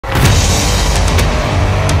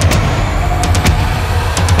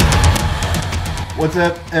What's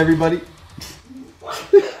up, everybody?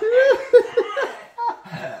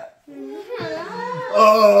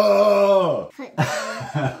 Oh! Put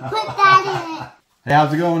that in it. Hey,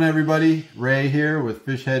 how's it going, everybody? Ray here with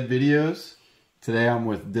Fish Head Videos. Today I'm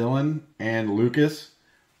with Dylan and Lucas.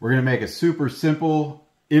 We're going to make a super simple,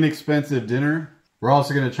 inexpensive dinner. We're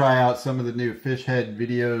also going to try out some of the new Fish Head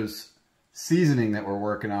Videos seasoning that we're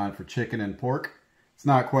working on for chicken and pork. It's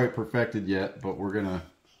not quite perfected yet, but we're going to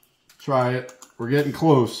try it. We're getting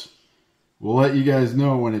close. We'll let you guys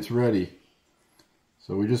know when it's ready.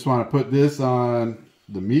 So we just want to put this on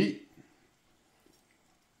the meat.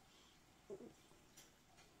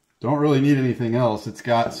 Don't really need anything else. It's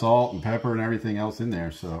got salt and pepper and everything else in there.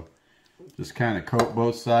 So just kind of coat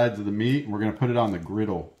both sides of the meat. And we're going to put it on the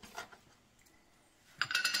griddle.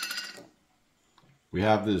 We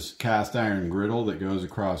have this cast iron griddle that goes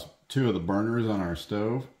across two of the burners on our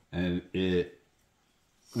stove. And it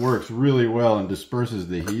works really well and disperses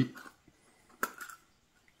the heat.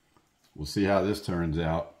 We'll see how this turns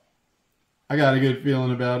out. I got a good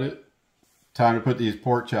feeling about it. Time to put these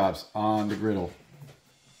pork chops on the griddle.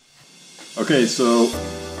 Okay, so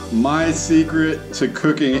my secret to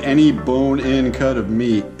cooking any bone-in cut of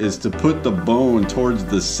meat is to put the bone towards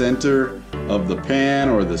the center of the pan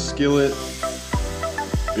or the skillet,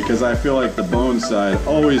 because I feel like the bone side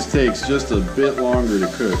always takes just a bit longer to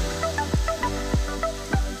cook.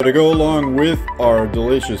 To go along with our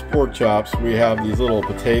delicious pork chops, we have these little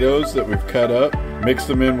potatoes that we've cut up. Mix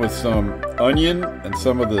them in with some onion and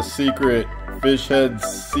some of the secret Fish Head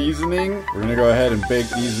seasoning. We're gonna go ahead and bake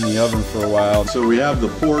these in the oven for a while. So we have the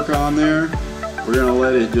pork on there. We're gonna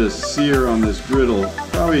let it just sear on this griddle,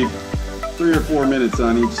 probably 3 or 4 minutes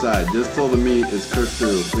on each side, just till the meat is cooked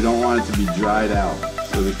through. We don't want it to be dried out.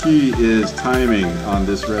 So the key is timing on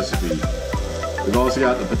this recipe. We've also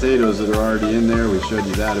got the potatoes that are already in there. We showed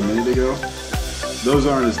you that a minute ago. Those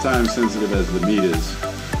aren't as time sensitive as the meat is.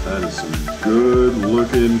 That is some good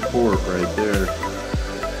looking pork right there.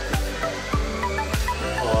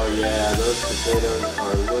 Oh yeah, those potatoes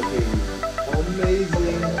are looking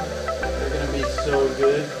amazing. They're gonna be so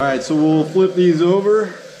good. Alright, so we'll flip these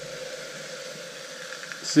over.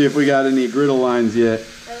 See if we got any griddle lines yet.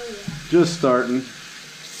 Oh yeah. Just starting.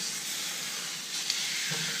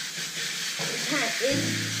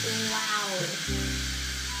 It's loud.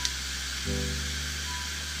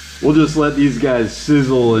 We'll just let these guys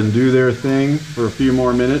sizzle and do their thing for a few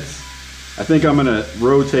more minutes. I think I'm gonna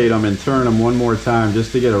rotate them and turn them one more time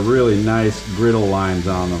just to get a really nice griddle lines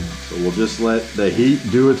on them. So we'll just let the heat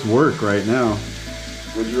do its work right now.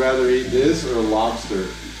 Would you rather eat this or lobster?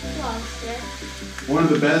 Lobster. One of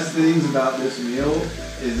the best things about this meal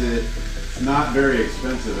is it's not very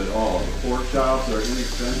expensive at all. The pork chops are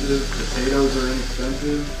inexpensive, potatoes are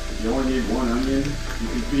inexpensive. You only need one onion. You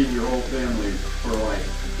can feed your whole family for like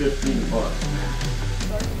 15 bucks.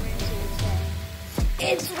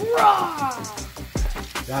 It's raw!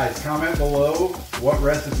 Guys, comment below what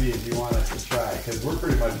recipes you want us to try, because we're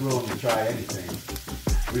pretty much willing to try anything.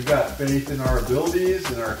 We've got faith in our abilities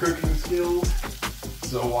and our cooking skills,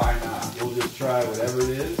 so why not? We'll just try whatever it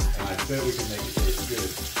is, and I bet we can make it taste good.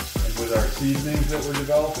 And with our seasonings that we're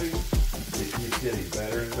developing, it keeps getting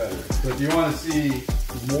better and better. So if you want to see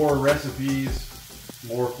more recipes,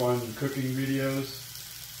 more fun cooking videos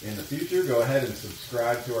in the future, go ahead and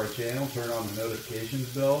subscribe to our channel, turn on the notifications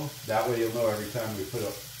bell. That way you'll know every time we put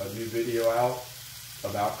a new video out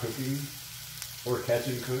about cooking, or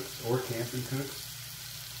catching cooks, or camping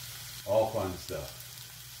cooks. All fun stuff.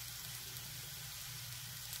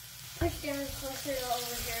 Push down closer to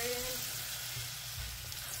over here.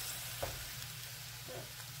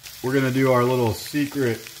 We're gonna do our little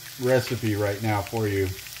secret recipe right now for you.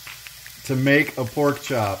 To make a pork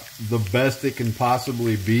chop the best it can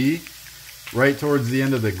possibly be, right towards the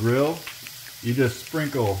end of the grill, you just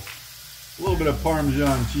sprinkle a little bit of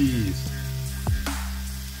Parmesan cheese,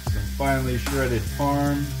 some finely shredded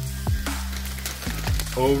parm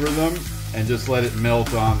over them, and just let it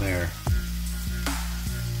melt on there.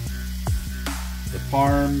 The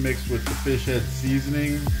parm mixed with the Fish Head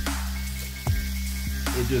seasoning,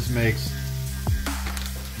 it just makes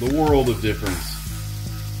the world of difference.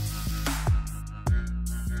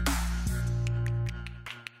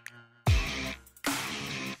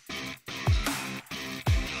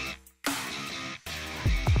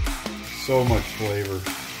 So much flavor.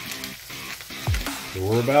 So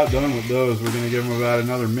we're about done with those. We're gonna give them about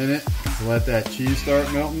another minute to let that cheese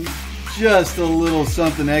start melting. Just a little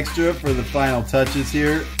something extra for the final touches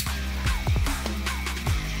here.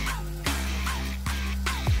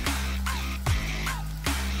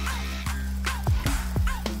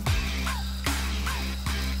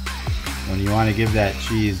 when you want to give that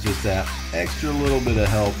cheese just that extra little bit of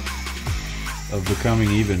help of becoming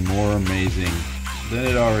even more amazing than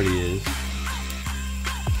it already is.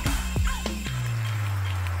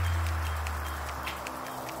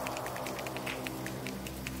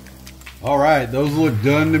 All right, those look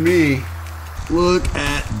done to me. Look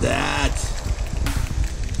at that.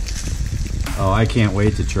 Oh, I can't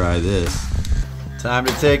wait to try this. Time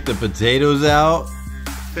to take the potatoes out.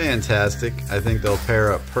 Fantastic. I think they'll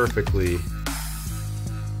pair up perfectly.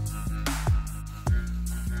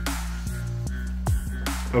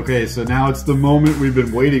 Okay, so now it's the moment we've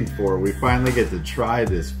been waiting for. We finally get to try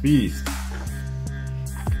this feast.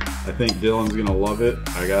 I think Dylan's gonna love it.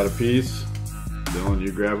 I got a piece. Dylan,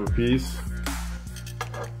 you grab a piece.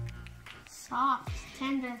 Soft,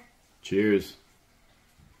 tender. Cheers.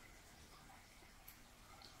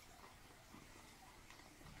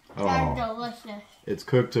 That's delicious. It's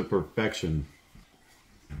cooked to perfection.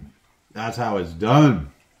 That's how it's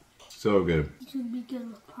done. So good. It should be good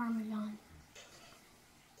with Parmesan.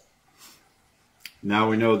 Now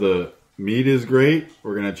we know the meat is great.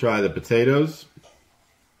 We're gonna try the potatoes.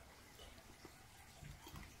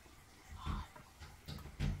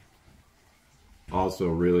 Also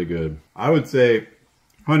really good. I would say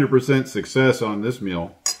 100% success on this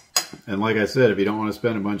meal. And like I said, if you don't want to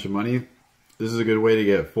spend a bunch of money, this is a good way to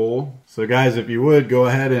get full. So guys, if you would, go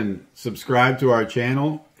ahead and subscribe to our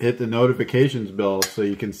channel. Hit the notifications bell so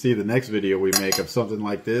you can see the next video we make of something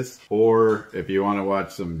like this. Or if you want to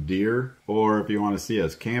watch some deer. Or if you want to see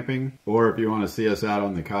us camping. Or if you want to see us out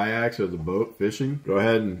on the kayaks or the boat fishing. Go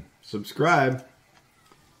ahead and subscribe.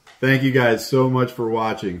 Thank you guys so much for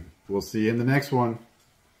watching. We'll see you in the next one.